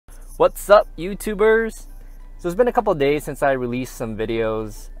What's up, YouTubers? So it's been a couple of days since I released some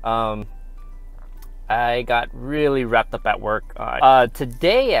videos. I got really wrapped up at work.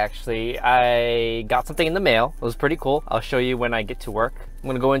 Today, actually, I got something in the mail. It was pretty cool. I'll show you when I get to work. I'm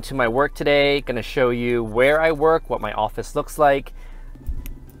gonna go into my work today. Gonna show you where I work, what my office looks like.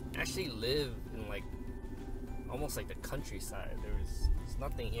 I actually live in almost like the countryside. There's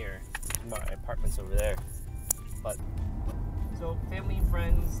nothing here. My apartment's over there. But so family and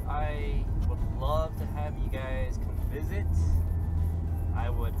friends, I would love to have you guys come visit.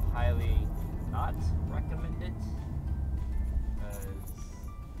 I would highly not recommend it because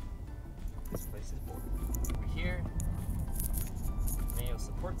this place is boring. We're here, Mayo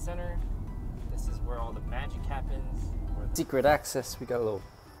Support Center. This is where all the magic happens. Secret access. We got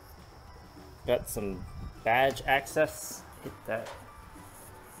some badge access. Hit that.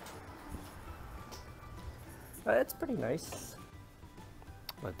 It's pretty nice.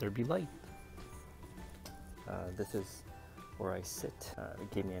 Let there be light. This is where I sit. It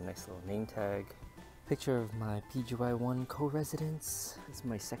gave me a nice little name tag. Picture of my PGY1 co-residence. This is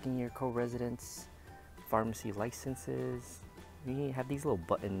my second year co-residence. Pharmacy licenses. We have these little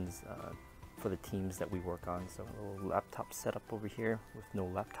buttons for the teams that we work on. So a little laptop setup over here with no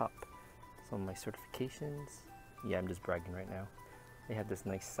laptop. Some of my certifications. Yeah, I'm just bragging right now. They have this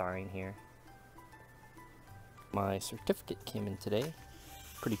nice sign here. My certificate came in today.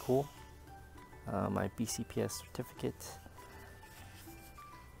 Pretty cool. My BCPS certificate.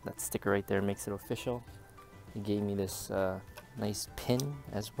 That sticker right there makes it official. He gave me this nice pin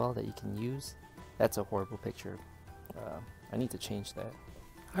as well that you can use. That's a horrible picture. I need to change that.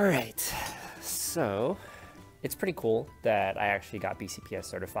 Alright, so it's pretty cool that I actually got BCPS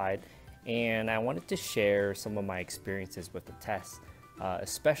certified, and I wanted to share some of my experiences with the test,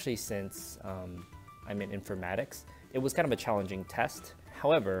 especially since I'm in informatics. It was kind of a challenging test.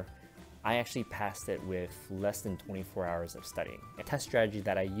 However, I actually passed it with less than 24 hours of studying. A test strategy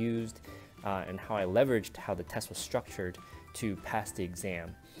that I used and how I leveraged how the test was structured to pass the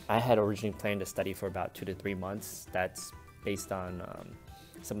exam. I had originally planned to study for about 2 to 3 months. That's based on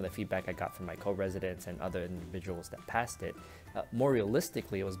some of the feedback I got from my co-residents and other individuals that passed it. More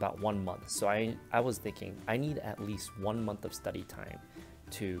realistically, it was about 1 month. So I was thinking I need at least 1 month of study time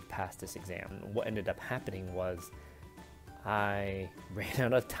to pass this exam. What ended up happening was I ran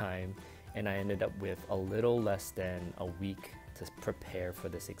out of time and I ended up with a little less than a week to prepare for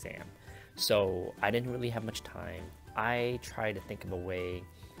this exam. So I didn't really have much time. I tried to think of a way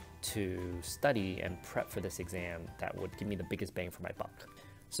to study and prep for this exam that would give me the biggest bang for my buck.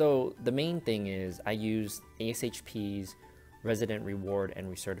 So the main thing is I used ASHP's Resident Reward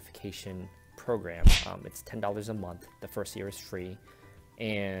and Recertification program. It's $10 a month. The first year is free.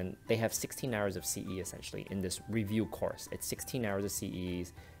 And they have 16 hours of CE essentially in this review course. It's 16 hours of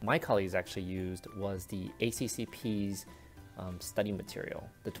CEs. My colleagues actually used was the ACCP's study material.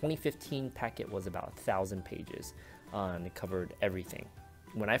 The 2015 packet was about 1,000 pages and it covered everything.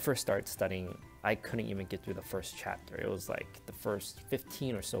 When I first started studying, I couldn't even get through the first chapter. It was like the first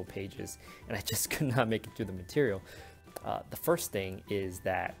 15 or so pages and I just could not make it through the material. The first thing is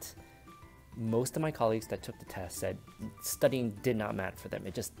that most of my colleagues that took the test said studying did not matter for them.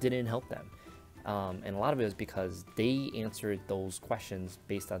 It just didn't help them. And a lot of it was because they answered those questions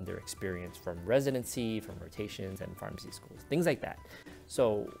based on their experience from residency, from rotations and pharmacy schools, things like that.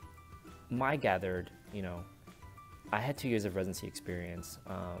 So I gathered, I had 2 years of residency experience.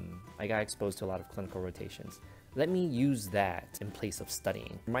 I got exposed to a lot of clinical rotations. Let me use that in place of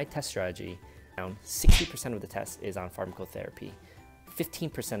studying. My test strategy, around 60% of the test is on pharmacotherapy.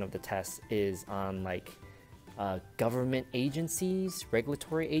 15% of the test is on government agencies,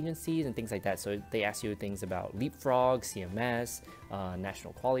 regulatory agencies, and things like that. So they ask you things about Leapfrog, CMS,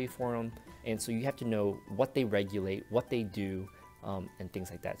 National Quality Forum, and so you have to know what they regulate, what they do, and things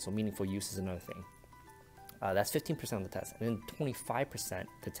like that. So meaningful use is another thing. That's 15% of the test, and then 25% of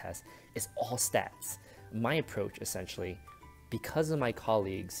the test is all stats. My approach essentially, because of my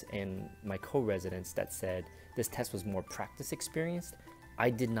colleagues and my co-residents that said this test was more practice experienced, I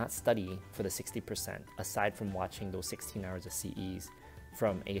did not study for the 60% aside from watching those 16 hours of CEs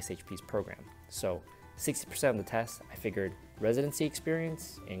from ASHP's program. So 60% of the test, I figured residency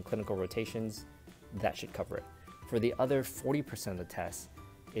experience and clinical rotations, that should cover it. For the other 40% of the test,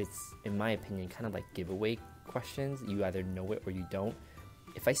 it's, in my opinion, kind of like giveaway questions. You either know it or you don't.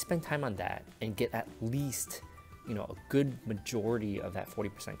 If I spend time on that and get at least a good majority of that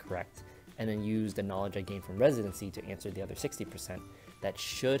 40% correct, and then use the knowledge I gained from residency to answer the other 60%, that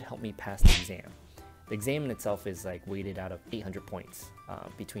should help me pass the exam. The exam in itself is weighted out of 800 points,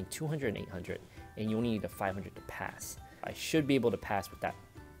 between 200 and 800, and you only need a 500 to pass. I should be able to pass with that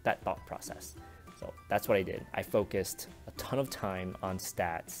that thought process. So that's what I did. I focused a ton of time on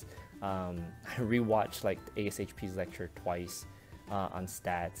stats. I rewatched like ASHP's lecture twice on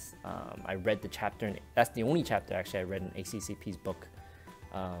stats. I read the chapter, and that's the only chapter actually I read in ACCP's book.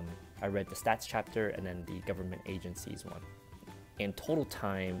 I read the stats chapter and then the government agencies one. And total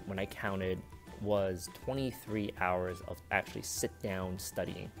time, when I counted, was 23 hours of actually sit down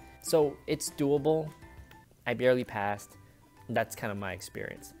studying. So it's doable. I barely passed. That's kind of my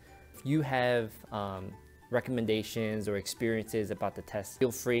experience. If you have recommendations or experiences about the test,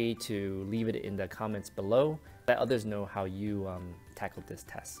 feel free to leave it in the comments below. Let others know how you tackled this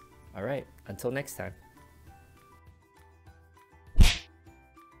test. All right, until next time.